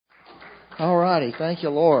All righty. Thank you,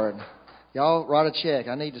 Lord. Y'all write a check.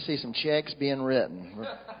 I need to see some checks being written.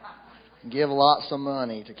 Give lots of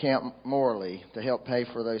money to Camp Morley to help pay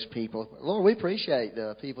for those people. Lord, we appreciate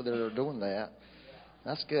the people that are doing that.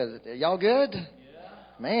 That's good. Y'all good?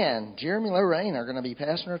 Man, Jeremy and Lorraine are going to be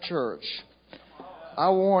pastoring our church. I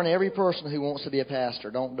warn every person who wants to be a pastor,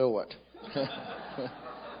 don't do it.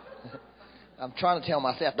 I'm trying to tell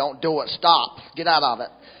myself, don't do it. Stop. Get out of it.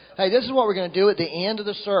 Hey, this is what we're going to do at the end of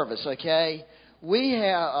the service, okay? We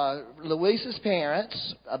have Luis's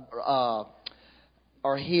parents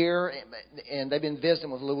are here, and they've been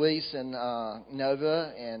visiting with Luis and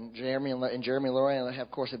Nova and Jeremy and Lorraine. They have,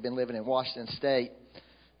 of course, have been living in Washington State,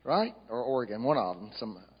 right? Or Oregon, one of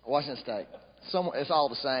them. Washington State. It's all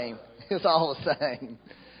the same. It's all the same.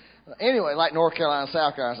 Anyway, like North Carolina and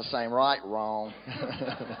South Carolina is the same, right? Wrong.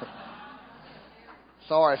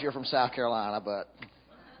 Sorry if you're from South Carolina, but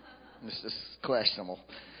it's just questionable.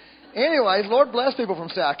 Anyways, Lord bless people from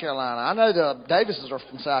South Carolina. I know the Davises are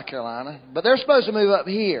from South Carolina, but they're supposed to move up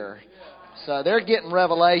here. So they're getting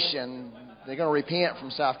revelation. They're going to repent from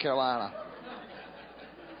South Carolina.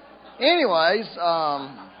 Anyways,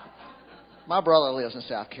 my brother lives in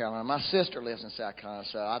South Carolina. My sister lives in South Carolina,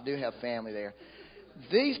 so I do have family there.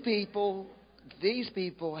 These people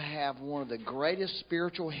have one of the greatest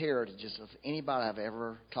spiritual heritages of anybody I've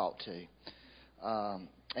ever talked to.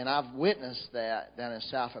 And I've witnessed that down in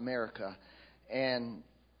South America. And,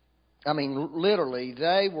 I mean, literally,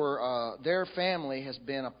 their family has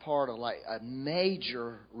been a part of, like, a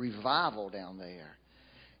major revival down there.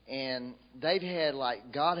 And they've had,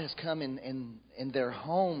 like, God has come in their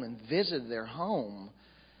home and visited their home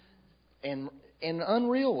in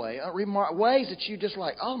unreal ways that you just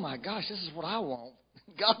like, oh, my gosh, this is what I want.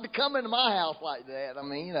 God to come into my house like that. I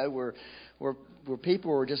mean, you know, where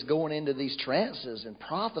people were just going into these trances and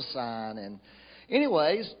prophesying. And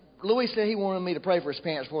anyways, Louis said he wanted me to pray for his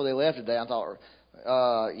parents before they left today. I thought,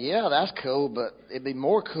 yeah, that's cool, but it'd be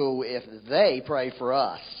more cool if they pray for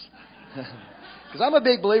us. Because I'm a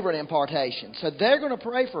big believer in impartation. So they're going to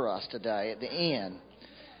pray for us today at the end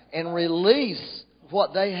and release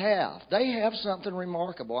what they have. They have something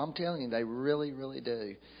remarkable. I'm telling you, they really, really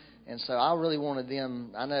do. And so I really wanted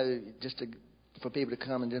them, I know, for people to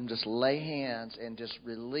come and them just lay hands and just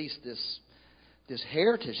release this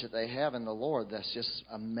heritage that they have in the Lord that's just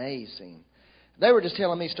amazing. They were just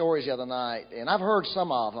telling me stories the other night, and I've heard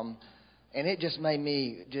some of them, and it just made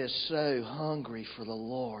me just so hungry for the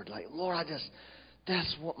Lord. Like, Lord,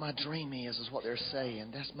 that's what my dream is what they're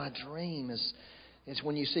saying. That's my dream It's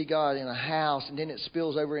when you see God in a house and then it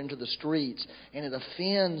spills over into the streets and it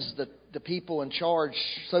offends the people in charge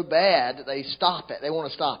so bad that they stop it. They want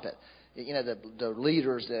to stop it. You know, the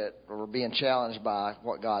leaders that are being challenged by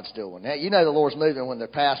what God's doing. Now, you know the Lord's moving when the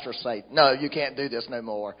pastors say, no, you can't do this no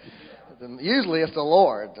more. Usually it's the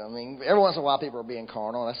Lord. I mean, every once in a while people are being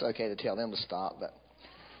carnal. That's okay to tell them to stop, but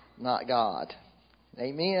not God.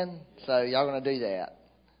 Amen? So y'all going to do that.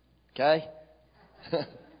 Okay?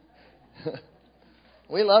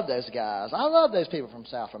 We love those guys. I love those people from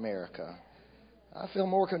South America. I feel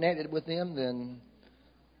more connected with them than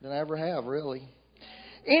I ever have, really.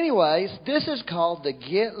 Anyways, this is called the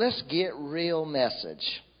Let's Get Real message.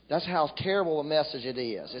 That's how terrible a message it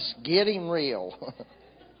is. It's getting real.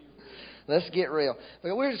 Let's get real.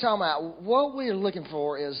 But we're just talking about what we're looking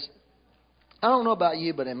for is, I don't know about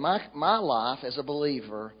you, but in my life as a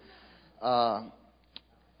believer, God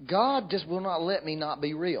just will not let me not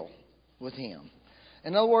be real with Him.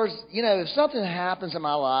 In other words, you know, if something happens in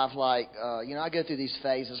my life, like, I go through these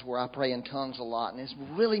phases where I pray in tongues a lot, and it's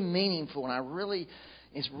really meaningful, and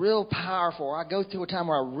it's real powerful. I go through a time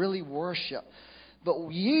where I really worship. But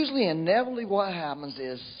usually, inevitably, what happens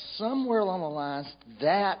is somewhere along the lines,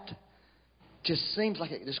 that just seems like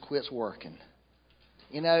it just quits working.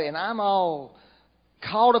 You know, and I'm all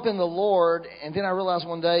caught up in the Lord, and then I realize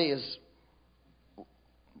one day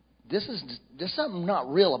there's something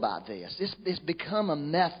not real about this. It's become a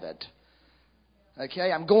method.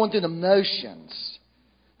 Okay? I'm going through the motions.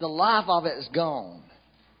 The life of it is gone.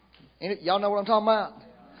 Y'all know what I'm talking about?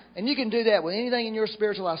 And you can do that with anything in your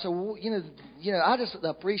spiritual life. So, I just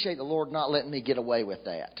appreciate the Lord not letting me get away with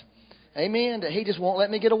that. Amen? That He just won't let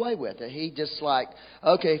me get away with it. He just like,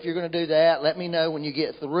 okay, if you're going to do that, let me know when you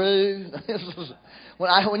get through.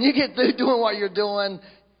 When you get through doing what you're doing,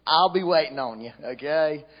 I'll be waiting on you.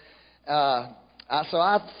 Okay? So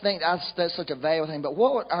I think that's such a valuable thing. But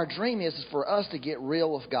what our dream is for us to get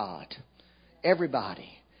real with God.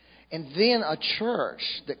 Everybody. And then a church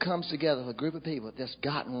that comes together, a group of people that's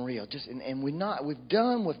gotten real. We've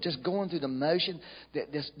done with just going through the motion.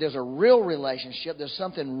 There's a real relationship. There's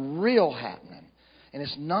something real happening. And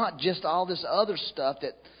it's not just all this other stuff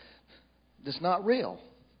that's not real.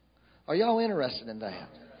 Are y'all interested in that?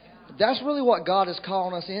 That's really what God is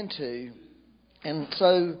calling us into. And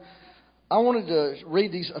so I wanted to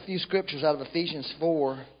read a few scriptures out of Ephesians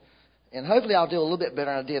 4. And hopefully I'll do a little bit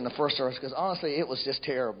better than I did in the first service, because honestly, it was just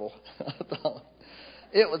terrible.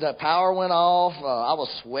 The power went off. I was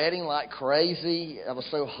sweating like crazy. I was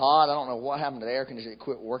so hot. I don't know what happened to the air conditioner. It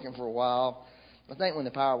quit working for a while. I think when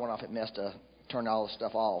the power went off, it turned all the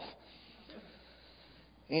stuff off.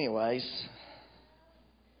 Anyways,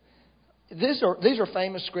 these are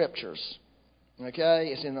famous scriptures. Okay,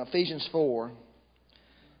 it's in Ephesians 4.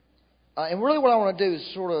 And really what I want to do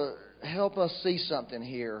is sort of help us see something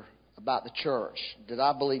here about the church that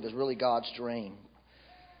I believe is really God's dream.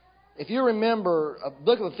 If you remember, the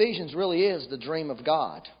book of Ephesians really is the dream of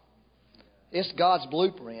God. It's God's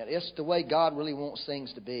blueprint. It's the way God really wants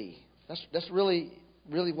things to be. That's really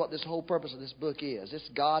what this whole purpose of this book is. It's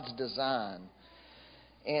God's design.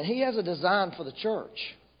 And He has a design for the church.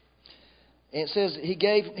 And it says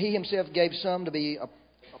He Himself gave some to be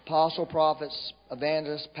apostles, prophets,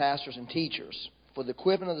 evangelists, pastors, and teachers, for the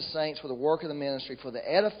equipping of the saints, for the work of the ministry, for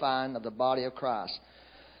the edifying of the body of Christ.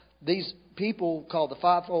 These people called the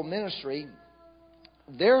fivefold ministry,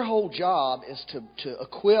 their whole job is to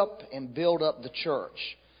equip and build up the church.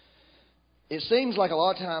 It seems like a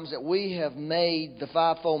lot of times that we have made the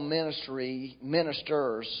fivefold ministry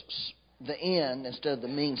ministers the end instead of the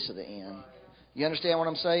means to the end. You understand what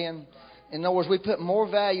I'm saying? In other words, we put more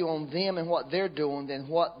value on them and what they're doing than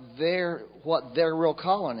what their real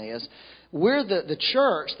calling is. We're the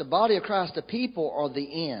church, the body of Christ, the people are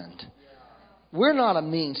the end. We're not a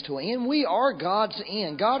means to an end. We are God's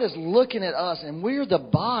end. God is looking at us, and we're the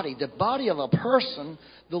body of a person,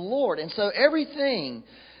 the Lord. And so everything,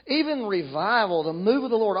 even revival, the move of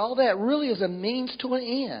the Lord, all that really is a means to an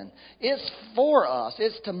end. It's for us.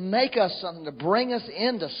 It's to make us something, to bring us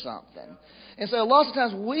into something. And so lots of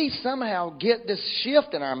times we somehow get this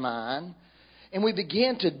shift in our mind, and we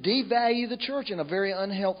begin to devalue the church in a very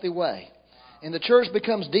unhealthy way. And the church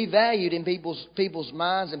becomes devalued in people's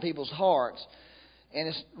minds and people's hearts. And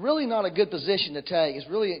it's really not a good position to take. It's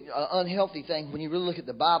really an unhealthy thing when you really look at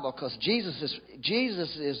the Bible, because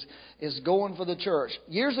Jesus is going for the church.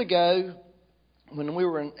 Years ago, when we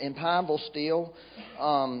were in Pineville still,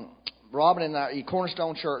 Robin and I,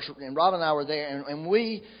 Cornerstone Church, and Robin and I were there, and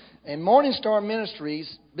we, in Morning Star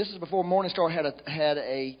Ministries, this is before Morning Star had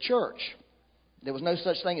a church. There was no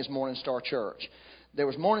such thing as Morning Star Church. There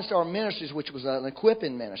was Morning Star Ministries, which was an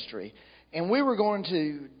equipping ministry. And we were going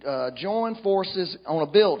to join forces on a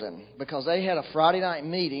building, because they had a Friday night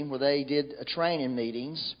meeting where they did training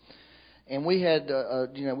meetings. And we had,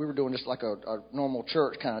 we were doing just like a normal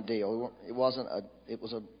church kind of deal. It was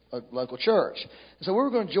a local church. And so we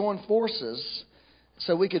were going to join forces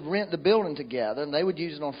so we could rent the building together. And they would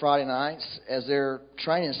use it on Friday nights as their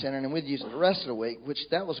training center, and we'd use it the rest of the week, which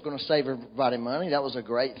that was going to save everybody money. That was a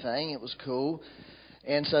great thing. It was cool.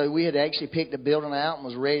 And so we had actually picked the building out and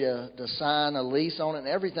was ready to sign a lease on it and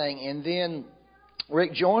everything. And then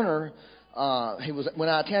Rick Joyner, he went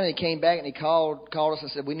out of town, and he came back and he called us and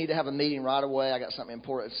said, "We need to have a meeting right away. I got something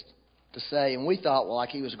important to say." And we thought, well, like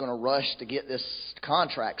he was going to rush to get this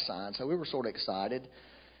contract signed. So we were sort of excited.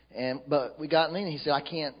 But we got in and he said,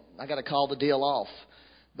 I got to call the deal off,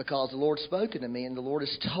 because the Lord's spoken to me, and the Lord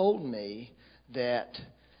has told me that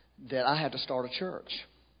I have to start a church.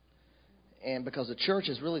 And because the church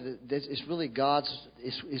is really God's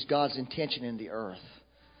intention in the earth.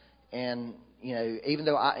 And even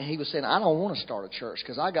though he was saying, I don't want to start a church,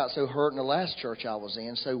 because I got so hurt in the last church I was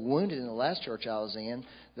in, so wounded in the last church I was in,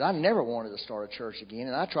 that I never wanted to start a church again.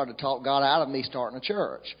 And I tried to talk God out of me starting a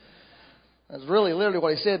church. That's really literally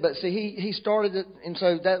what he said. But see, he started it, and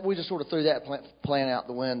so that we just sort of threw that plan out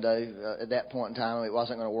the window at that point in time. It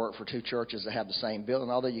wasn't going to work for two churches to have the same building,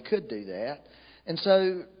 although you could do that. And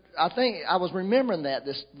so I think I was remembering that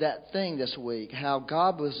thing this week, how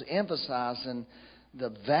God was emphasizing the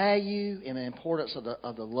value and the importance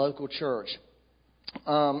of the local church.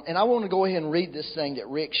 And I want to go ahead and read this thing that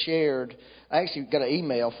Rick shared. I actually got an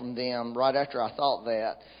email from them right after I thought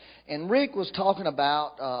that. And Rick was talking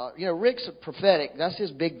about, Rick's prophetic. That's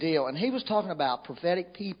his big deal. And he was talking about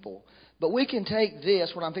prophetic people. But we can take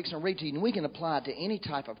this, what I'm fixing to read to you, and we can apply it to any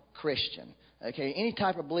type of Christian. Okay, any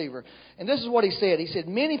type of believer. And this is what he said. He said,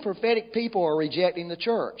 many prophetic people are rejecting the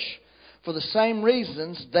church. For the same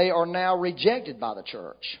reasons, they are now rejected by the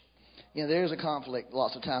church. There's a conflict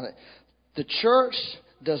lots of times. The church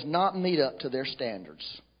does not meet up to their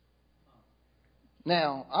standards.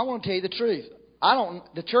 Now, I want to tell you the truth.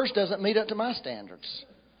 The church doesn't meet up to my standards.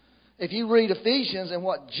 If you read Ephesians and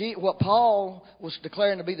what Paul was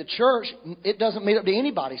declaring to be the church, it doesn't meet up to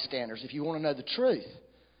anybody's standards if you want to know the truth.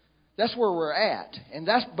 That's where we're at. And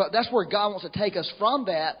that's where God wants to take us from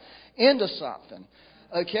that into something.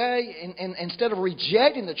 Okay? And instead of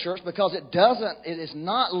rejecting the church because it's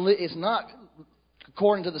not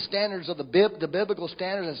according to the standards of the biblical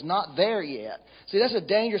standards, it's not there yet. See, that's a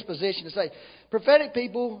dangerous position to say. Prophetic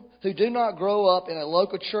people who do not grow up in a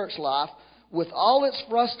local church life with all its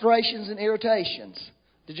frustrations and irritations.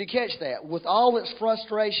 Did you catch that? With all its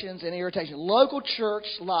frustrations and irritations. Local church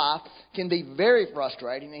life can be very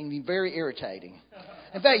frustrating and be very irritating.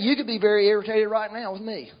 In fact, you could be very irritated right now with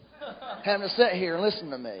me. Having to sit here and listen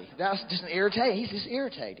to me. That's just he's just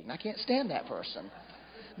irritating. I can't stand that person.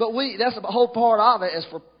 But that's the whole part of it is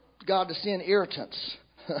for God to send irritants.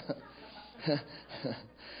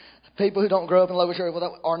 People who don't grow up in local church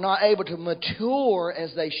are not able to mature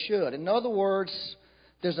as they should. In other words,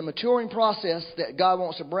 there's a maturing process that God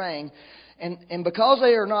wants to bring. And because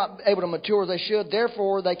they are not able to mature as they should,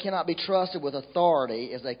 therefore they cannot be trusted with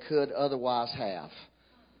authority as they could otherwise have.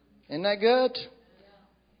 Isn't that good?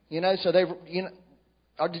 So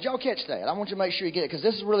did y'all catch that? I want you to make sure you get it, because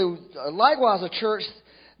this is really, likewise, a church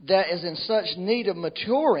that is in such need of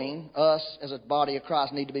maturing, us as a body of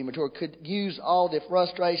Christ need to be mature, could use all the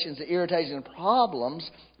frustrations, the irritations, and problems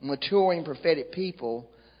maturing prophetic people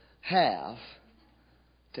have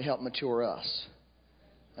to help mature us.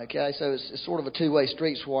 Okay, so it's sort of a two-way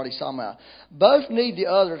street for what he's talking about. Both need the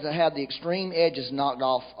other to have the extreme edges knocked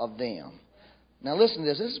off of them. Now listen to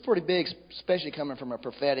this. This is pretty big, especially coming from a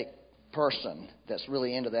prophetic person that's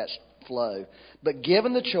really into that flow. But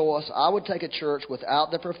given the choice, I would take a church without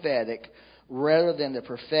the prophetic rather than the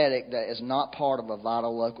prophetic that is not part of a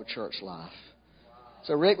vital local church life.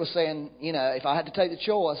 So Rick was saying, if I had to take the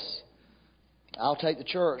choice, I'll take the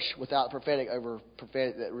church without prophetic over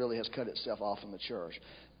prophetic that really has cut itself off from the church.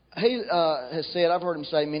 He has said, I've heard him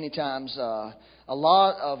say many times, a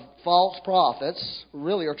lot of false prophets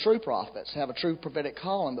really are true prophets, have a true prophetic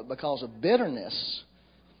calling, but because of bitterness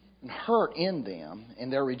and hurt in them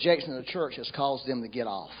and their rejection of the church has caused them to get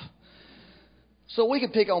off. So we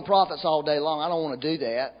could pick on prophets all day long. I don't want to do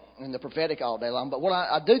that, and the prophetic all day long. But what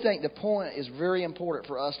I do think the point is very important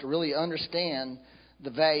for us to really understand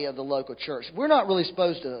the value of the local church. We're not really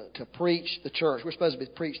supposed to preach the church. We're supposed to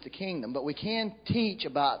preach the kingdom. But we can teach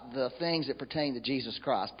about the things that pertain to Jesus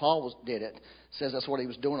Christ. Paul did it. Says that's what he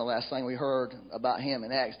was doing the last thing we heard about him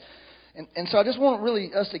in Acts. And so I just want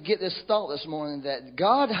really us to get this thought this morning that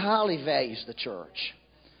God highly values the church.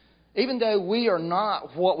 Even though we are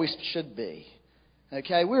not what we should be.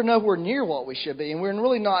 Okay, we're nowhere near what we should be. And we're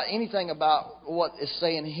really not anything about what is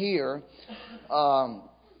saying here.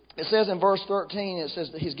 It says in verse 13, it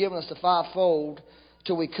says that He's given us the fivefold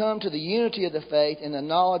till we come to the unity of the faith and the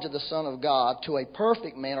knowledge of the Son of God, to a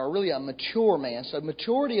perfect man, or really a mature man. So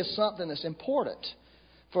maturity is something that's important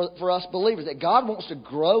for us believers, that God wants to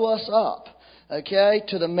grow us up, okay,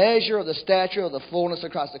 to the measure of the stature of the fullness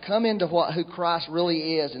of Christ, to come into who Christ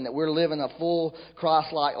really is, and that we're living a full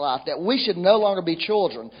Christ-like life, that we should no longer be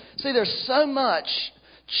children. See, there's so much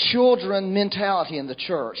children mentality in the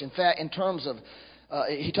church. In fact, in terms of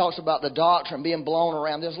he talks about the doctrine being blown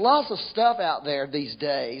around. There's lots of stuff out there these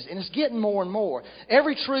days, and it's getting more and more.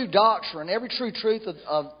 Every true doctrine, every true truth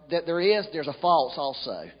that there is, there's a false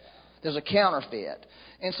also. There's a counterfeit.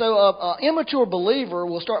 And so an immature believer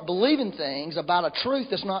will start believing things about a truth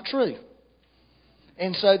that's not true.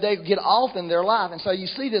 And so they get off in their life. And so you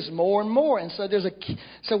see this more and more. And so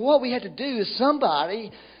so what we have to do is somebody,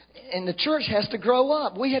 and the church has to grow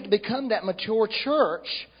up. We have to become that mature church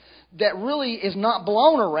that really is not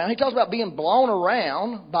blown around. He talks about being blown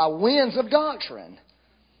around by winds of doctrine.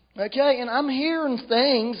 Okay, and I'm hearing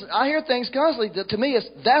things. I hear things constantly that to me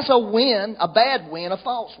that's a wind, a bad wind, a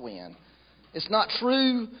false wind. It's not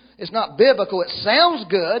true. It's not biblical. It sounds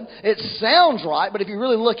good. It sounds right. But if you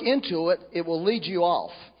really look into it, it will lead you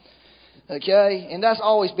off. Okay, and that's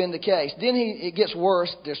always been the case. Then it gets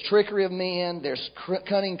worse. There's trickery of men. There's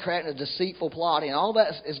cunning, crafty, deceitful plotting. All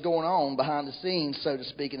that is going on behind the scenes, so to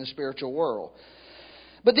speak, in the spiritual world.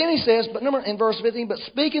 But then he says, in verse 15, but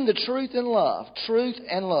speaking the truth and love,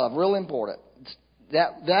 real important.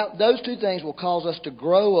 Those two things will cause us to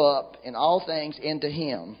grow up in all things into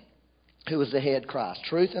Him, who is the head, Christ.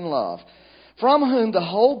 Truth and love. From whom the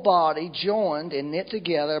whole body, joined and knit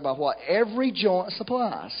together by what every joint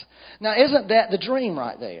supplies. Now, isn't that the dream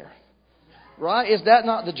right there? Right? Is that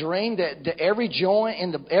not the dream that every joint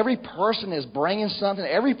and every person is bringing something?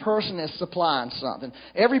 Every person is supplying something.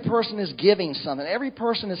 Every person is giving something. Every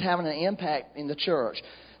person is having an impact in the church.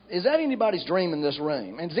 Is that anybody's dream in this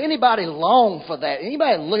room? And does anybody long for that?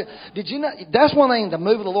 Anybody look? Did you know? That's one thing. The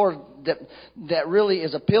move of the Lord that really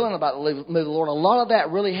is appealing about the move of the Lord. A lot of that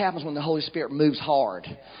really happens when the Holy Spirit moves hard.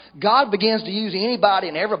 God begins to use anybody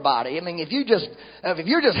and everybody. I mean, if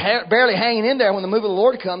you're just barely hanging in there when the move of the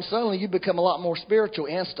Lord comes, suddenly you become a lot more spiritual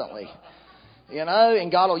instantly. You know, and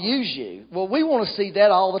God will use you. Well, we want to see that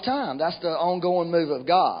all the time. That's the ongoing move of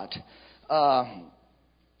God.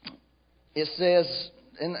 It says,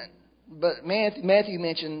 but Matthew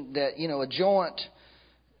mentioned that, you know, a joint,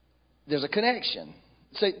 there's a connection.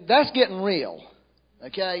 See, that's getting real.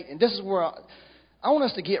 Okay? And this is where I want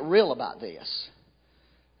us to get real about this.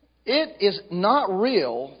 It is not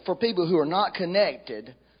real for people who are not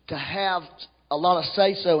connected to have a lot of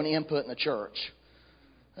say-so and input in the church.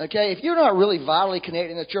 Okay, if you're not really vitally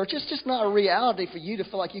connected in the church, it's just not a reality for you to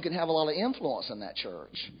feel like you can have a lot of influence in that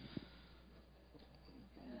church.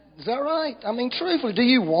 Is that right? I mean, truthfully, do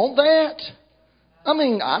you want that? I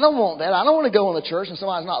mean, I don't want that. I don't want to go in the church and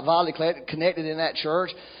somebody's not vitally connected in that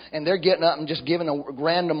church and they're getting up and just giving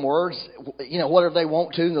random words, you know, whatever they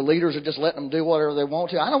want to, and the leaders are just letting them do whatever they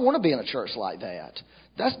want to. I don't want to be in a church like that.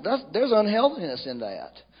 There's unhealthiness in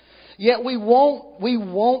that. Yet we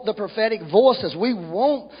want the prophetic voices. We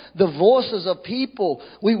want the voices of people.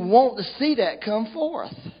 We want to see that come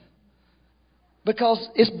forth because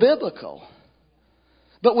it's biblical.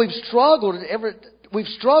 But we've struggled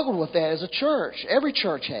with that as a church. Every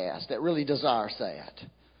church has that really desires that.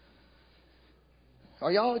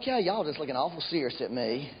 Are y'all okay? Y'all just looking awful serious at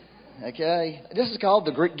me. Okay? This is called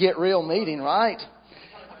the Get Real meeting, right?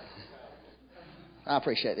 I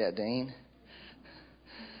appreciate that, Dean.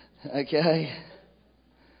 Okay?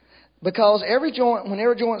 Because when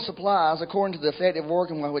every joint supplies, according to the effective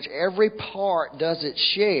working by which every part does its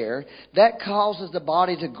share, that causes the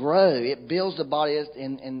body to grow. It builds the body,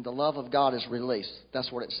 and the love of God is released.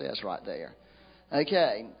 That's what it says right there.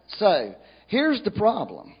 Okay? So, here's the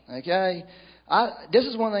problem. Okay? This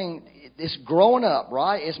is one thing. It's growing up,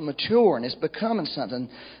 right? It's maturing. It's becoming something.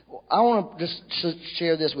 I want to just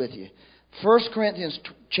share this with you. 1 Corinthians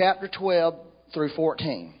chapter 12 through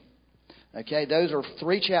 14. Okay, those are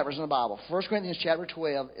 3 chapters in the Bible. 1 Corinthians chapter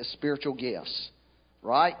 12 is spiritual gifts,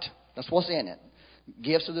 right? That's what's in it.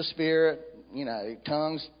 Gifts of the Spirit, you know,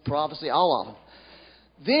 tongues, prophecy, all of them.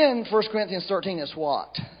 Then 1 Corinthians 13 is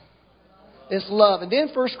what? It's love. And then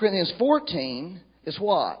 1 Corinthians 14 is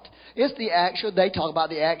what? It's they talk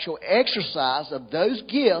about the actual exercise of those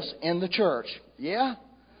gifts in the church. Yeah?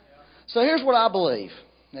 So here's what I believe,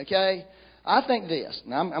 okay? I think this,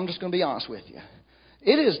 and I'm just going to be honest with you.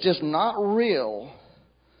 It is just not real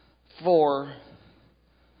well,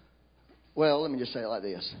 let me just say it like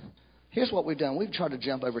this. Here's what we've done. We've tried to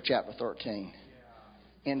jump over chapter 13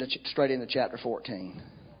 straight into chapter 14.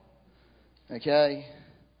 Okay?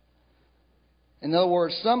 In other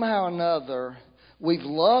words, somehow or another, we've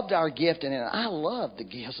loved our gift, and I love the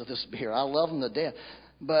gifts of the Spirit. I love them to death.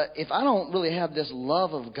 But if I don't really have this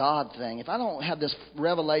love of God thing, if I don't have this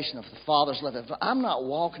revelation of the Father's love, if I'm not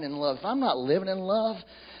walking in love, if I'm not living in love,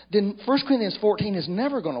 then 1 Corinthians 14 is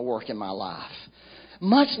never going to work in my life,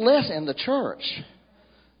 much less in the church.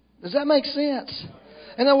 Does that make sense?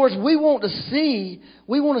 In other words, we want to see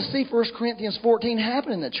 1 Corinthians 14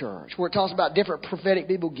 happen in the church, where it talks about different prophetic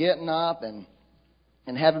people getting up and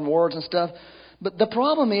having words and stuff. But the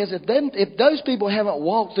problem is, if those people haven't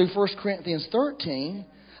walked through 1 Corinthians 13,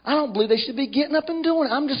 I don't believe they should be getting up and doing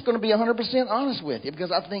it. I'm just going to be 100% honest with you,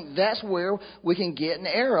 because I think that's where we can get in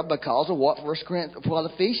error because of what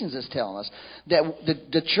Ephesians is telling us. That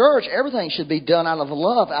the church, everything should be done out of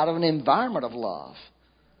love, out of an environment of love.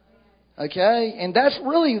 Okay? And that's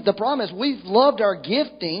really the problem is we've loved our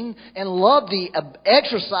gifting and loved the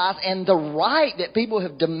exercise and the right that people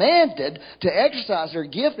have demanded to exercise their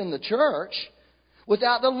gift in the church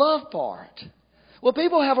without the love part. Well,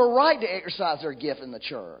 people have a right to exercise their gift in the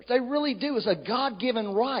church. They really do. It's a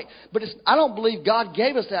God-given right. But I don't believe God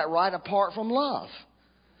gave us that right apart from love.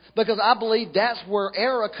 Because I believe that's where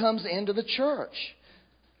error comes into the church.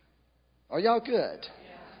 Are y'all good?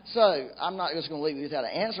 So, I'm not just going to leave you without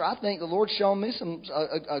an answer. I think the Lord's shown me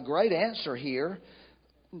a great answer here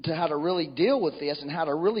to how to really deal with this and how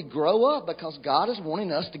to really grow up, because God is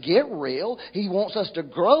wanting us to get real. He wants us to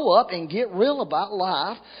grow up and get real about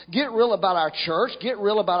life, get real about our church, get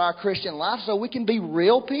real about our Christian life, so we can be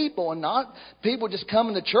real people and not people just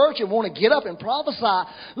coming to church and want to get up and prophesy.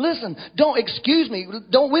 Listen,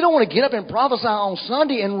 we don't want to get up and prophesy on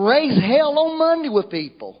Sunday and raise hell on Monday with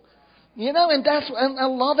people. You know, and a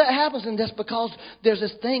lot of that happens, and that's because there's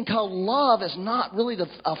this thing called love is not really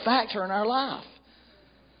a factor in our life.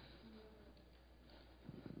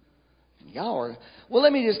 Y'all are... Well,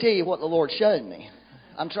 let me just tell you what the Lord showed me.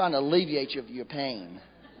 I'm trying to alleviate you of your pain.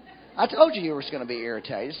 I told you were going to be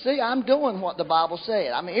irritated. See, I'm doing what the Bible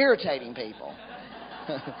said. I'm irritating people.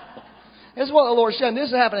 This is what the Lord showed me.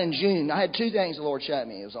 This happened in June. I had 2 things the Lord showed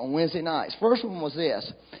me. It was on Wednesday nights. First one was this.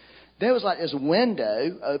 There was like this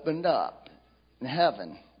window opened up in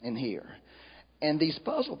heaven in here. And these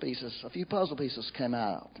puzzle pieces, a few puzzle pieces came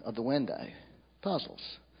out of the window. Puzzles.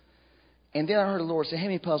 And then I heard the Lord say, how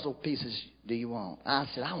many puzzle pieces do you want? I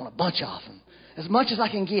said, I want a bunch of them. As much as I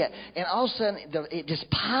can get. And all of a sudden, it just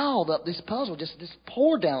piled up. This puzzle just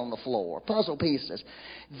poured down on the floor. Puzzle pieces.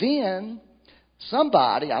 Then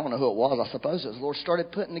somebody, I don't know who it was, I suppose it was the Lord,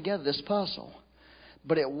 started putting together this puzzle.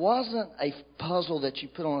 But it wasn't a puzzle that you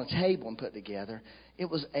put on a table and put together. It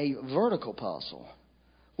was a vertical puzzle,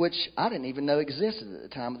 which I didn't even know existed at the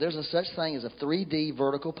time. But there's a such thing as a 3D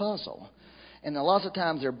vertical puzzle. And a lot of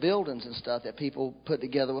times there are buildings and stuff that people put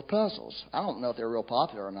together with puzzles. I don't know if they're real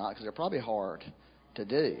popular or not because they're probably hard to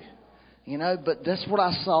do. You know, but that's what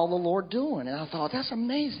I saw the Lord doing. And I thought, that's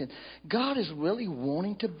amazing. God is really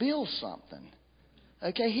wanting to build something.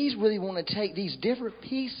 Okay, He's really wanting to take these different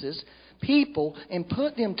pieces, people, and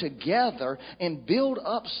put them together and build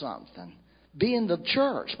up something. Being the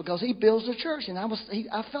church, because He builds the church. And I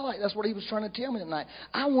felt like that's what He was trying to tell me tonight.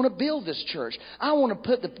 I want to build this church. I want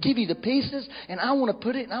to give you the pieces, and I want to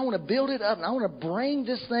put it, and I want to build it up, and I want to bring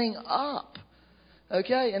this thing up.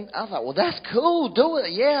 Okay? And I thought, well, that's cool. Do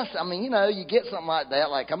it. Yes. I mean, you know, you get something like that.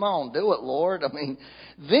 Like, come on, do it, Lord. I mean,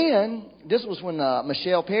 then, this was when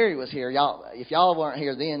Michelle Perry was here. If y'all weren't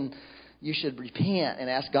here then, you should repent and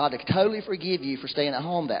ask God to totally forgive you for staying at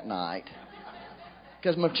home that night.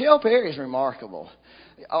 Because Michelle Perry is remarkable.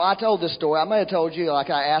 Oh, I told this story. I may have told you, like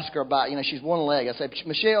I asked her about, you know, she's one leg. I said,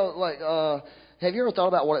 Michelle, like, have you ever thought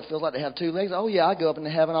about what it feels like to have 2 legs? Oh, yeah, I go up into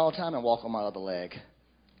heaven all the time and walk on my other leg.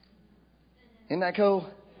 Isn't that cool?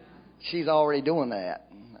 She's already doing that.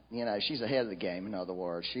 You know, she's ahead of the game, in other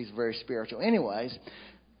words. She's very spiritual. Anyways,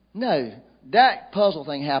 no, that puzzle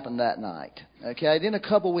thing happened that night. Okay, then a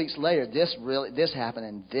couple weeks later, this happened,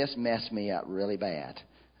 and this messed me up really bad.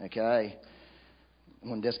 Okay.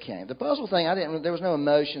 When this came. The puzzle thing, there was no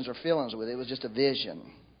emotions or feelings with it. It was just a vision.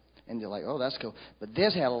 And you're like, oh, that's cool. But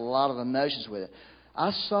this had a lot of emotions with it. I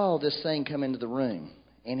saw this thing come into the room.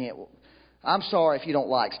 And I'm sorry if you don't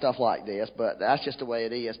like stuff like this, but that's just the way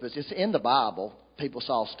it is. But it's in the Bible. People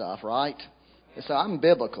saw stuff, right? So I'm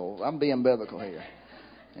biblical. I'm being biblical here.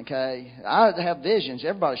 Okay? I have visions.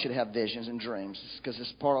 Everybody should have visions and dreams because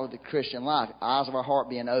it's part of the Christian life. Eyes of our heart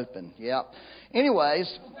being open. Yep. Anyways,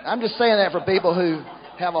 I'm just saying that for people who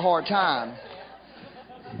have a hard time.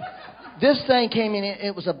 This thing came in.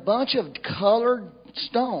 It was a bunch of colored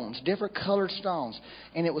stones, different colored stones.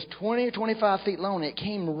 And it was 20 or 25 feet long. And it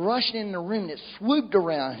came rushing in the room. And it swooped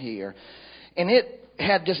around here. And it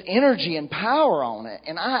had this energy and power on it.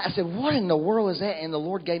 And I said, what in the world is that? And the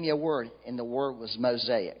Lord gave me a word. And the word was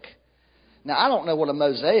mosaic. Now, I don't know what a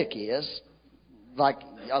mosaic is, like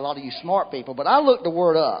a lot of you smart people. But I looked the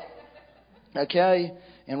word up. Okay?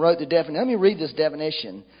 And wrote the definition. Let me read this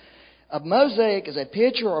definition. A mosaic is a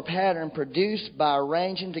picture or pattern produced by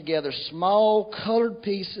arranging together small colored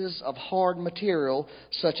pieces of hard material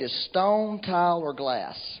such as stone, tile, or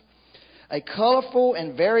glass. A colorful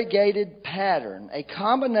and variegated pattern, a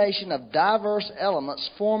combination of diverse elements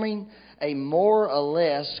forming a more or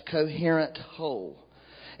less coherent whole.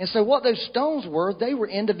 And so what those stones were, they were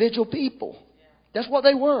individual people. That's what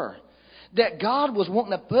they were. That God was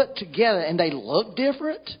wanting to put together, and they looked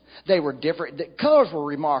different. They were different. The colors were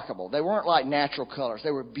remarkable. They weren't like natural colors.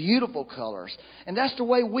 They were beautiful colors. And that's the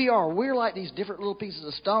way we are. We're like these different little pieces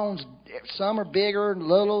of stones. Some are bigger,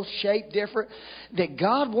 little, shaped different. That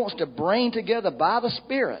God wants to bring together by the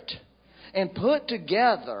Spirit and put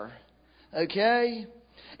together, okay,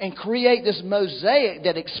 and create this mosaic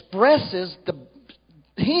that expresses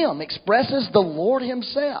Him, expresses the Lord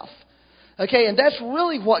Himself. Okay, and that's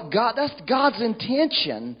really that's God's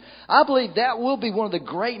intention. I believe that will be one of the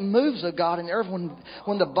great moves of God in the earth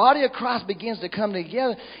when the body of Christ begins to come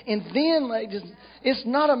together. And then, ladies, it's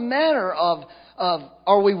not a matter of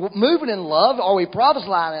are we moving in love? Are we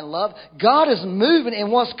prophesying in love? God is moving,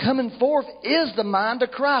 and what's coming forth is the mind of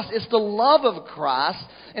Christ. It's the love of Christ,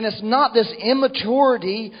 and it's not this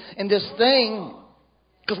immaturity and this thing.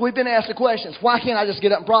 Because we've been asked the questions, why can't I just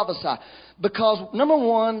get up and prophesy? Because, number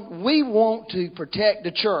one, we want to protect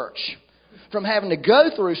the church from having to go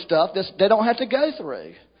through stuff that they don't have to go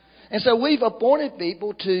through. And so we've appointed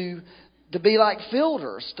people to be like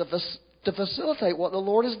filters to facilitate what the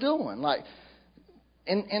Lord is doing.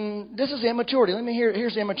 And this is immaturity.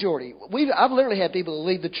 Here's immaturity. I've literally had people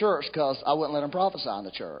leave the church because I wouldn't let them prophesy in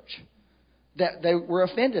the church. that they were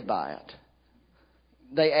offended by it.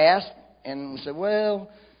 They asked and said, well,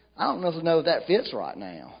 I don't know if that fits right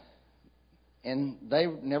now. And they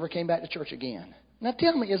never came back to church again. Now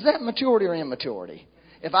tell me, is that maturity or immaturity?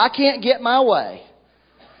 If I can't get my way.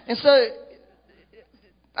 And so,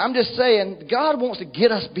 I'm just saying, God wants to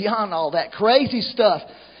get us beyond all that crazy stuff.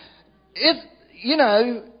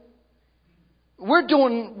 We're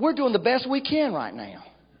doing the best we can right now.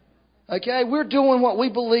 Okay? We're doing what we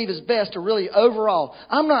believe is best to really overall.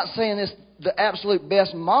 I'm not saying it's the absolute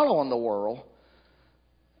best model in the world,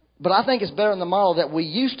 but I think it's better than the model that we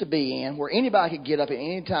used to be in, where anybody could get up at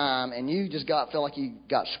any time and you just felt like you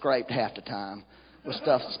got scraped half the time with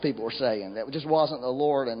stuff that people were saying. That just wasn't the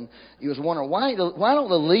Lord, and you was wondering, why don't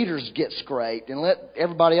the leaders get scraped and let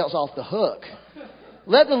everybody else off the hook?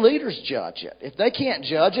 Let the leaders judge it. If they can't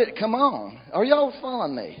judge it, come on. Are y'all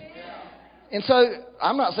following me? And so,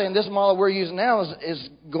 I'm not saying this model we're using now is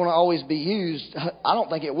going to always be used. I don't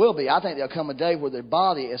think it will be. I think there'll come a day where the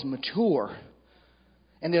body is mature.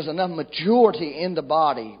 And there's enough maturity in the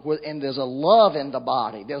body. And there's a love in the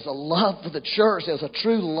body. There's a love for the church. There's a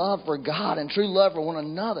true love for God and true love for one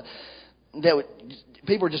another.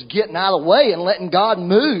 People are just getting out of the way and letting God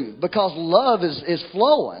move because love is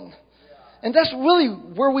flowing. And that's really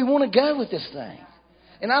where we want to go with this thing.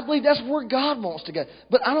 And I believe that's where God wants to go.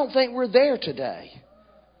 But I don't think we're there today.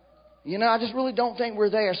 I just really don't think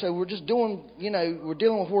we're there. So we're just doing, we're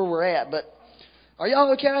dealing with where we're at. But are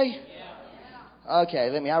y'all okay? Yeah.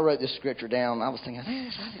 Okay, I wrote this scripture down. I was thinking,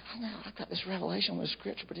 I know, I got this revelation with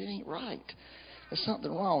scripture, but it ain't right. There's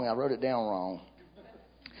something wrong. I wrote it down wrong.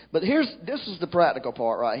 But this is the practical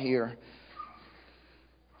part right here.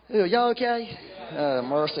 Ooh, y'all okay?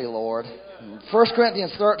 Mercy, Lord. 1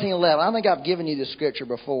 Corinthians 13:11. I think I've given you this scripture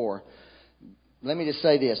before. Let me just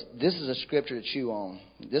say this. This is a scripture to chew on.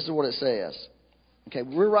 This is what it says. Okay,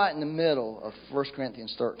 we're right in the middle of 1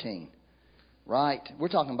 Corinthians 13. Right? We're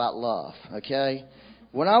talking about love. Okay?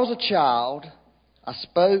 When I was a child, I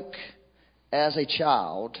spoke as a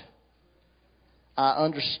child. I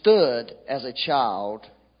understood as a child.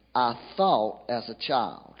 I thought as a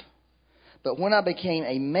child. But when I became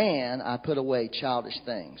a man, I put away childish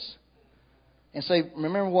things. And so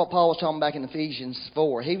remember what Paul was talking back in Ephesians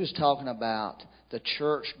 4. He was talking about the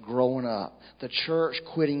church growing up. The church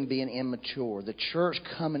quitting being immature. The church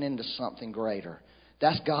coming into something greater.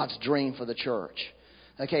 That's God's dream for the church.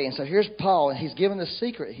 Okay, and so here's Paul, and he's given the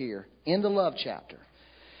secret here in the love chapter.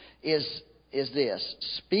 Is this.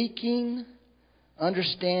 Speaking,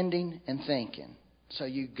 understanding, and thinking. So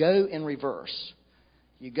you go in reverse.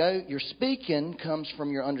 Your speaking comes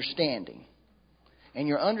from your understanding. And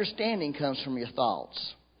your understanding comes from your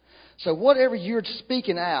thoughts. So whatever you're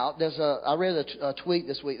speaking out, I read a tweet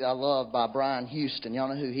this week that I love by Brian Houston. Y'all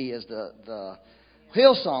know who he is, the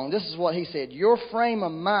Hillsong. This is what he said. Your frame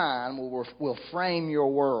of mind will frame your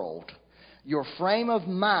world. Your frame of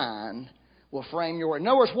mind will frame your world. In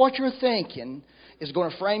other words, what you're thinking is going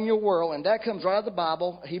to frame your world, and that comes right out of the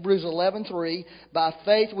Bible, Hebrews 11:3. By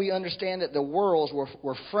faith we understand that the worlds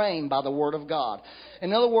were framed by the Word of God.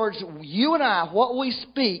 In other words, you and I, what we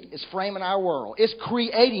speak is framing our world. It's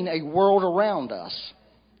creating a world around us.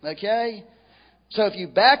 Okay? So if you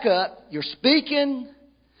back up, you're speaking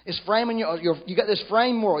is framing you got this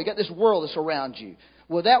frame world. You got this world that's around you.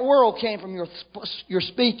 Well, that world came from your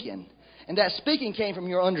speaking. And that speaking came from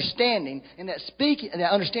your understanding. And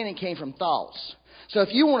that understanding came from thoughts. So if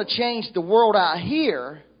you want to change the world out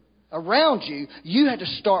here around you, you have to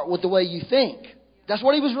start with the way you think. That's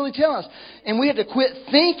what he was really telling us. And we have to quit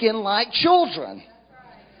thinking like children.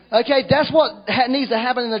 Okay, that's what needs to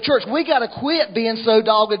happen in the church. We got to quit being so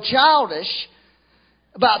dogged childish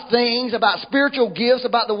about things, about spiritual gifts,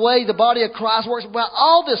 about the way the body of Christ works, about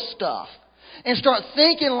all this stuff. And start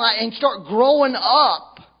thinking and start growing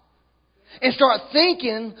up. And start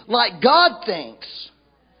thinking like God thinks.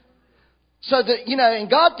 So that, and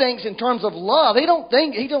God thinks in terms of love. He don't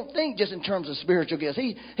think just in terms of spiritual gifts.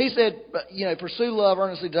 He said, pursue love,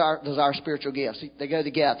 earnestly desire spiritual gifts. They go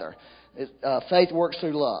together. Faith works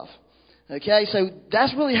through love. Okay, so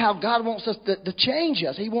that's really how God wants us to change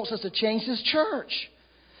us. He wants us to change this church.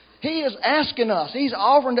 He is asking us. He's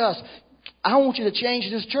offering to us, I want you to change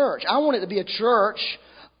this church. I want it to be a church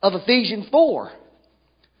of Ephesians 4.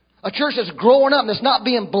 A church that's growing up and that's not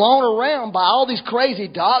being blown around by all these crazy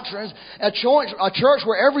doctrines. A church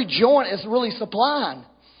where every joint is really supplying.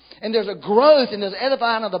 And there's a growth and there's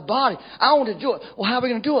edifying of the body. I want to do it. Well, how are we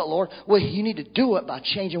going to do it, Lord? Well, you need to do it by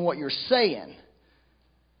changing what you're saying.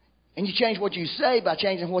 And you change what you say by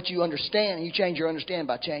changing what you understand. And you change your understanding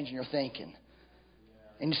by changing your thinking.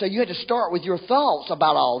 And so you had to start with your thoughts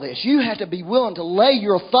about all this. You had to be willing to lay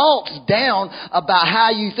your thoughts down about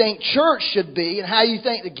how you think church should be and how you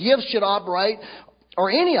think the gifts should operate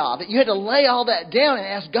or any of it. You had to lay all that down and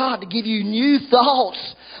ask God to give you new thoughts,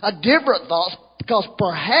 different thoughts, because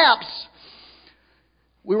perhaps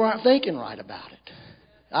we weren't thinking right about it.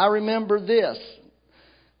 I remember this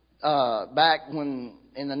back when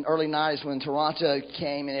in the early 90s when Toronto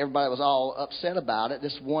came and everybody was all upset about it.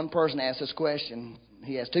 This one person asked this question.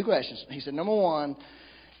 He asked two questions. He said, number one,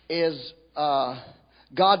 is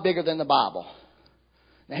God bigger than the Bible?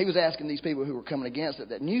 Now, he was asking these people who were coming against it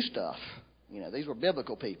that knew stuff. You know, these were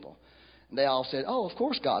biblical people. And they all said, oh, of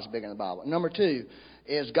course God's bigger than the Bible. Number two,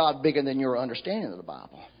 is God bigger than your understanding of the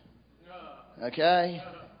Bible? Okay?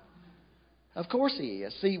 Of course He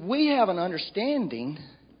is. See, we have an understanding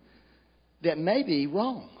that may be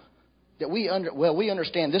wrong. That we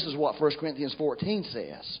understand this is what 1 Corinthians 14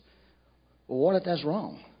 says. Well, what if that's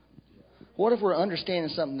wrong? What if we're understanding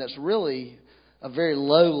something that's really a very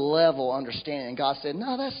low-level understanding? And God said,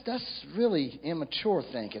 no, that's really immature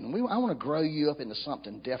thinking. I want to grow you up into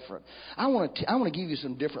something different. I want to give you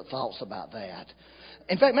some different thoughts about that.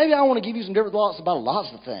 In fact, maybe I want to give you some different thoughts about lots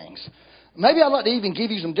of things. Maybe I'd like to even give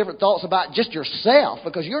you some different thoughts about just yourself,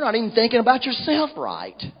 because you're not even thinking about yourself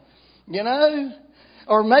right. You know?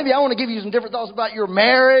 Or maybe I want to give you some different thoughts about your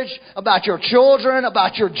marriage, about your children,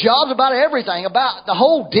 about your jobs, about everything, about the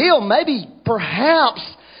whole deal. Maybe, perhaps,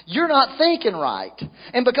 you're not thinking right.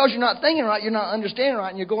 And because you're not thinking right, you're not understanding right,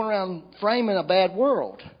 and you're going around framing a bad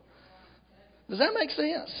world. Does that make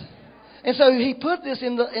sense? And so He put this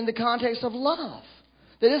in the context of love.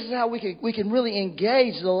 That this is how we can really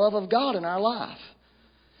engage the love of God in our life.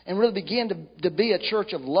 And really begin to be a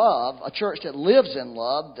church of love, a church that lives in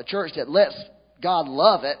love, the church that lets God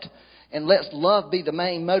love it, and lets love be the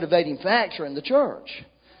main motivating factor in the church.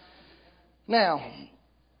 Now,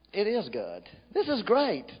 it is good. This is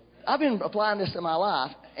great. I've been applying this in my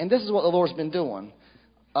life, and this is what the Lord's been doing.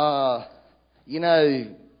 You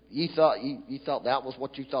know, you thought that was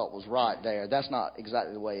what you thought was right there. That's not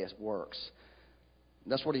exactly the way it works.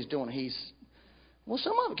 That's what He's doing.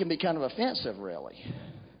 Some of it can be kind of offensive, really.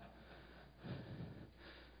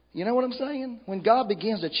 You know what I'm saying? When God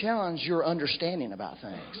begins to challenge your understanding about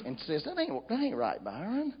things and says, that ain't right,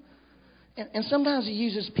 Byron. And sometimes He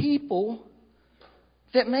uses people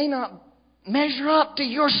that may not measure up to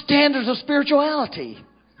your standards of spirituality.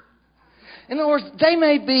 In other words, they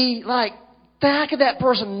may be like, how could that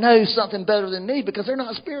person know something better than me? Because they're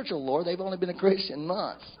not spiritual, Lord. They've only been a Christian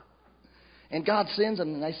months. And God sends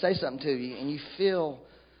them and they say something to you, and you feel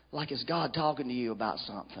like it's God talking to you about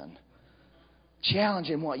something.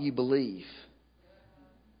 Challenging what you believe.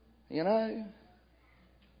 You know?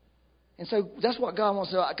 And so that's what God wants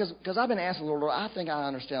to do. Because I've been asking the Lord, I think I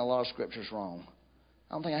understand a lot of scriptures wrong.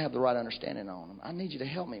 I don't think I have the right understanding on them. I need you to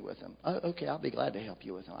help me with them. Oh, okay, I'll be glad to help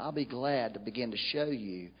you with them. I'll be glad to begin to show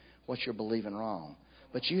you what you're believing wrong.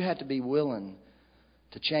 But you have to be willing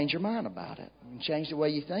to change your mind about it and change the way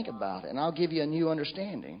you think about it. And I'll give you a new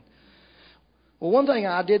understanding. Well, one thing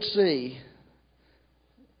I did see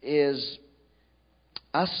is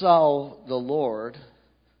I saw the Lord,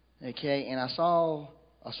 okay, and I saw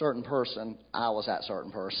a certain person. I was that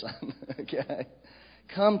certain person, okay,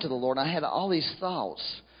 come to the Lord. I had all these thoughts,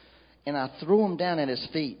 and I threw them down at His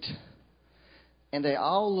feet. And they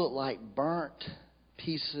all looked like burnt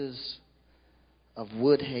pieces of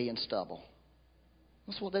wood, hay, and stubble.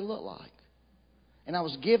 That's what they looked like. And I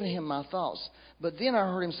was giving Him my thoughts. But then I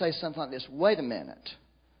heard Him say something like this, wait a minute.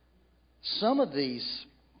 Some of these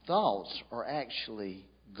thoughts are actually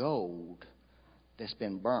gold that's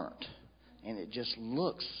been burnt. And it just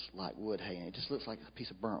looks like wood, hay, and it just looks like a piece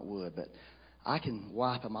of burnt wood. But I can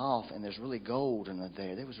wipe them off, and there's really gold in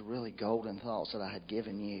there. There was really golden thoughts that I had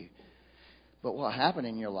given you. But what happened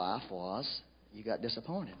in your life was you got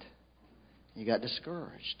disappointed. You got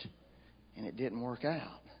discouraged. And it didn't work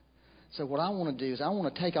out. So what I want to do is I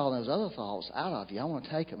want to take all those other thoughts out of you. I want to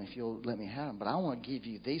take them if you'll let me have them. But I want to give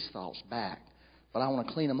you these thoughts back. But I want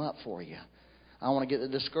to clean them up for you. I want to get the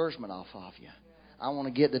discouragement off of you. I want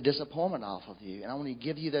to get the disappointment off of you. And I want to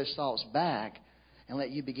give you those thoughts back and let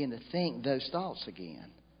you begin to think those thoughts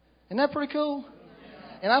again. Isn't that pretty cool?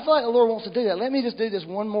 And I feel like the Lord wants to do that. Let me just do this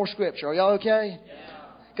one more scripture. Are y'all okay?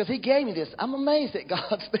 Because He gave me this. I'm amazed that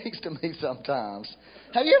God speaks to me sometimes.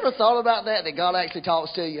 Have you ever thought about that God actually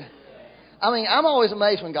talks to you? I mean, I'm always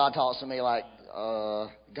amazed when God talks to me like,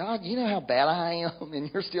 God, you know how bad I am?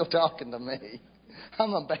 And you're still talking to me.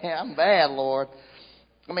 I'm bad, Lord.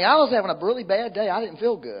 I mean, I was having a really bad day. I didn't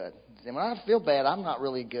feel good. And when I feel bad, I'm not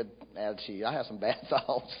really good attitude. I have some bad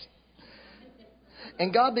thoughts.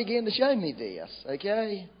 And God began to show me this,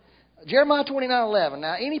 okay? Jeremiah 29:11.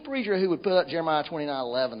 Now, any preacher who would put up Jeremiah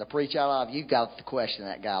 29:11 to preach out of, you've got to question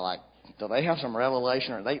that guy like, do they have some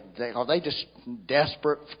revelation, or are they just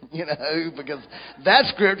desperate, because that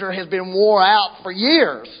scripture has been wore out for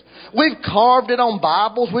years. We've carved it on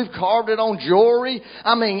Bibles. We've carved it on jewelry.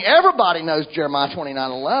 I mean, everybody knows Jeremiah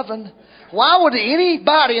 29:11. Why would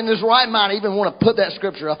anybody in this right mind even want to put that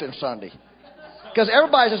scripture up in Sunday? Because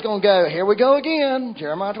everybody's just going to go, here we go again,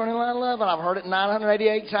 Jeremiah 29:11. I've heard it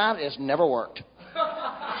 988 times. It's never worked.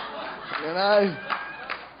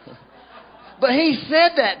 But he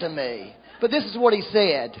said that to me. But this is what he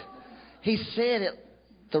said. He said,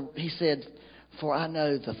 for I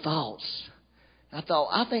know the thoughts. I thought,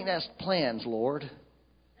 I think that's plans, Lord.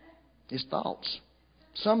 It's thoughts.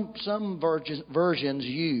 Some versions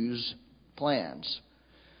use plans.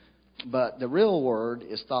 But the real word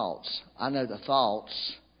is thoughts. I know the thoughts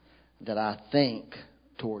that I think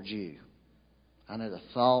towards you. I know the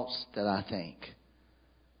thoughts that I think.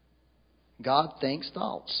 God thinks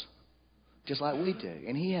thoughts, just like we do.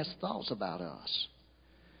 And He has thoughts about us.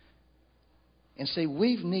 And see,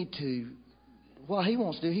 we need to, what He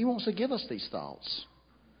wants to do, He wants to give us these thoughts.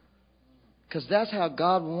 Because that's how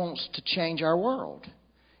God wants to change our world.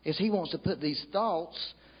 Is He wants to put these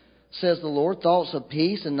thoughts, says the Lord, thoughts of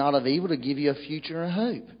peace and not of evil, to give you a future and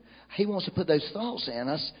hope. He wants to put those thoughts in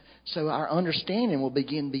us so our understanding will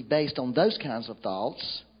begin to be based on those kinds of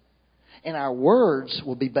thoughts. And our words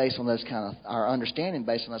will be based on those kind of, our understanding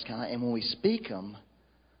based on those kind of, and when we speak them,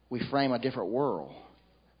 we frame a different world.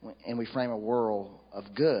 And we frame a world of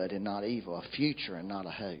good and not evil, a future and not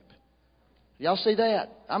a hope. Y'all see that?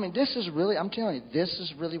 I mean, this is really, I'm telling you, this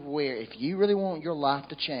is really where, if you really want your life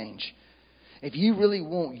to change, if you really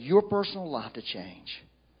want your personal life to change,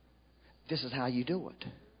 this is how you do it.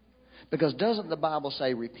 Because doesn't the Bible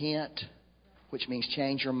say repent, which means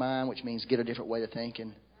change your mind, which means get a different way of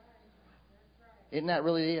thinking? Isn't that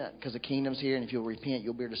really it? Because the kingdom's here, and if you'll repent,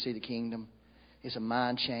 you'll be able to see the kingdom. It's a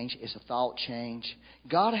mind change. It's a thought change.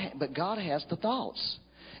 But God has the thoughts.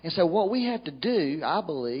 And so what we have to do, I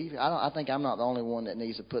believe, I think I'm not the only one that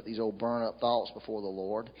needs to put these old burn-up thoughts before the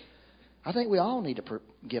Lord. I think we all need to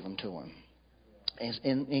give them to Him.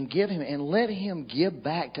 And give Him, and let Him give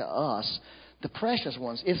back to us the precious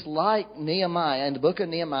ones. It's like Nehemiah. In the book of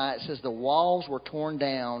Nehemiah, it says the walls were torn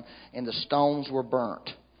down and the stones were burnt.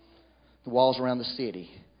 The walls around the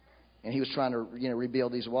city. And he was trying to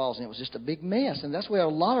rebuild these walls, and it was just a big mess. And that's where a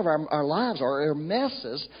lot of our lives are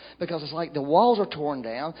messes, because it's like the walls are torn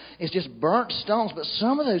down. It's just burnt stones, but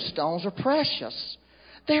some of those stones are precious.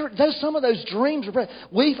 Some of those dreams are precious.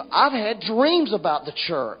 I've had dreams about the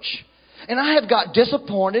church. And I have got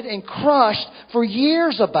disappointed and crushed for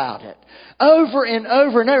years about it. Over and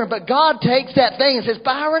over and over. But God takes that thing and says,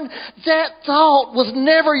 Byron, that thought was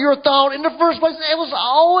never your thought in the first place. It was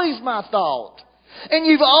always my thought. And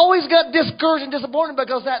you've always got discouraged and disappointed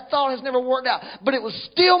because that thought has never worked out. But it was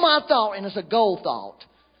still my thought, and it's a gold thought.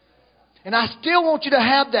 And I still want you to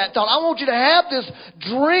have that thought. I want you to have this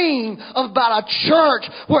dream about a church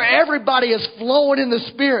where everybody is flowing in the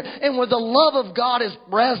Spirit and where the love of God is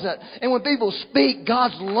present. And when people speak,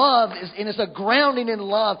 God's love and it's a grounding in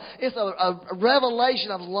love. It's a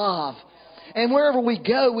revelation of love. And wherever we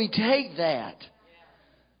go, we take that.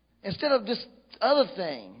 Instead of this other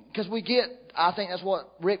thing. Because I think that's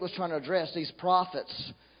what Rick was trying to address, these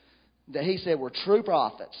prophets that he said were true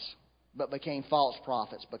prophets, but became false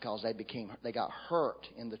prophets because they got hurt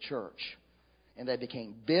in the church. And they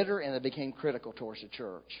became bitter and they became critical towards the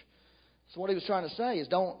church. So what he was trying to say is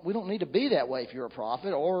we don't need to be that way if you're a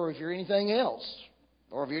prophet or if you're anything else.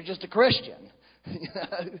 Or if you're just a Christian.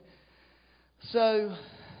 So,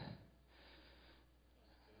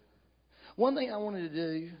 one thing I wanted to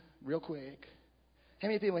do real quick. How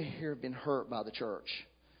many people here have been hurt by the church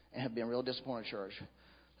and have been real disappointed in church?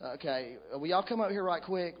 Okay, will y'all come up here right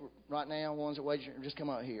quick, right now, ones that wait, just come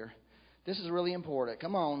up here. This is really important.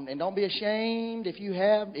 Come on, and don't be ashamed if you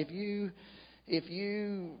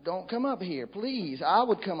don't come up here. Please, I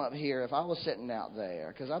would come up here if I was sitting out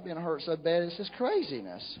there, because I've been hurt so bad, it's just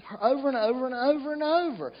craziness. Over and over and over and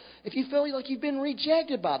over. If you feel like you've been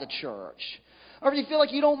rejected by the church, or if you feel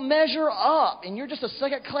like you don't measure up and you're just a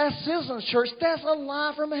second-class citizen of the church, that's a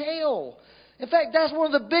lie from hell. In fact, that's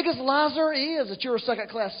one of the biggest lies there is, that you're a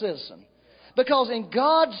second-class citizen. Because in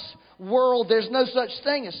God's world, there's no such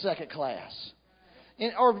thing as second class.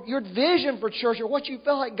 Or your vision for church, or what you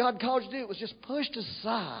felt like God called you to do, was just pushed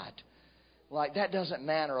aside. Like, that doesn't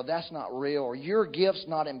matter, or that's not real, or your gift's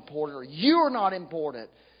not important, or you're not important.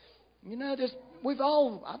 I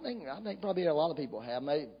think probably a lot of people have.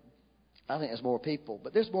 Maybe I think there's more people.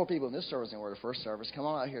 But there's more people in this service than were the first service. Come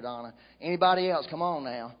on out here, Donna. Anybody else, come on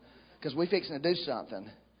now. Because we're fixing to do something.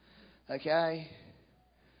 Okay?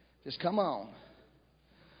 Just come on.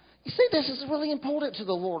 You see, this is really important to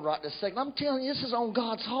the Lord right this second. I'm telling you, this is on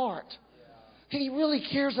God's heart. He really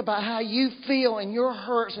cares about how you feel and your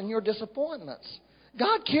hurts and your disappointments.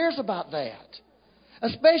 God cares about that.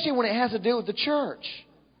 Especially when it has to do with the church.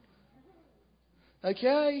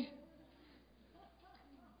 Okay?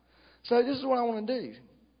 So this is what I want to do.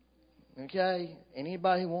 Okay? And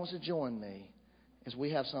anybody who wants to join me, is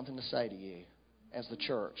we have something to say to you as the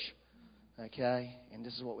church. Okay? And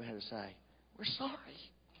this is what we have to say. We're sorry.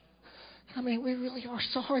 I mean, we really are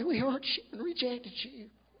sorry we hurt you and rejected you.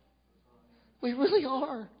 We really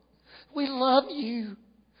are. We love you.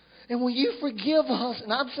 And will you forgive us?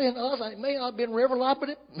 And I'm saying us, it may not have been River Life, but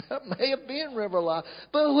it may have been River Life.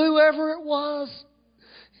 But whoever it was,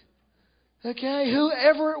 okay,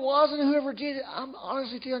 whoever it was and whoever did it, I'm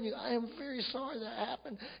honestly telling you, I am very sorry that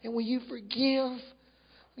happened. And will you forgive?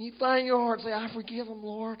 When you find your heart, say, I forgive them,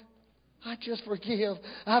 Lord. I just forgive.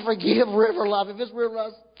 I forgive River Life. If it's River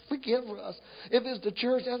Life, forgive us. If it's the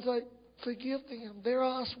church, I'd say, forgive them. They're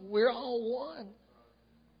us. We're all one.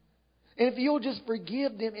 And if you'll just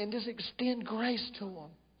forgive them and just extend grace to them.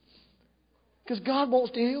 Because God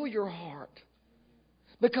wants to heal your heart.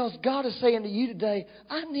 Because God is saying to you today,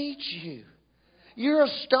 I need you. You're a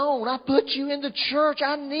stone. I put you in the church.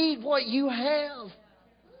 I need what you have.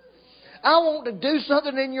 I want to do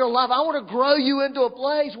something in your life. I want to grow you into a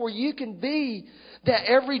place where you can be that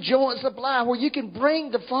every joint supply, where you can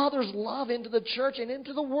bring the Father's love into the church and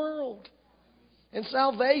into the world. And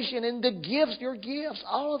salvation and the gifts, your gifts,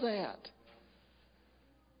 all of that.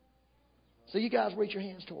 So you guys reach your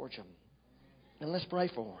hands towards them. And let's pray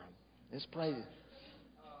for them. Let's pray.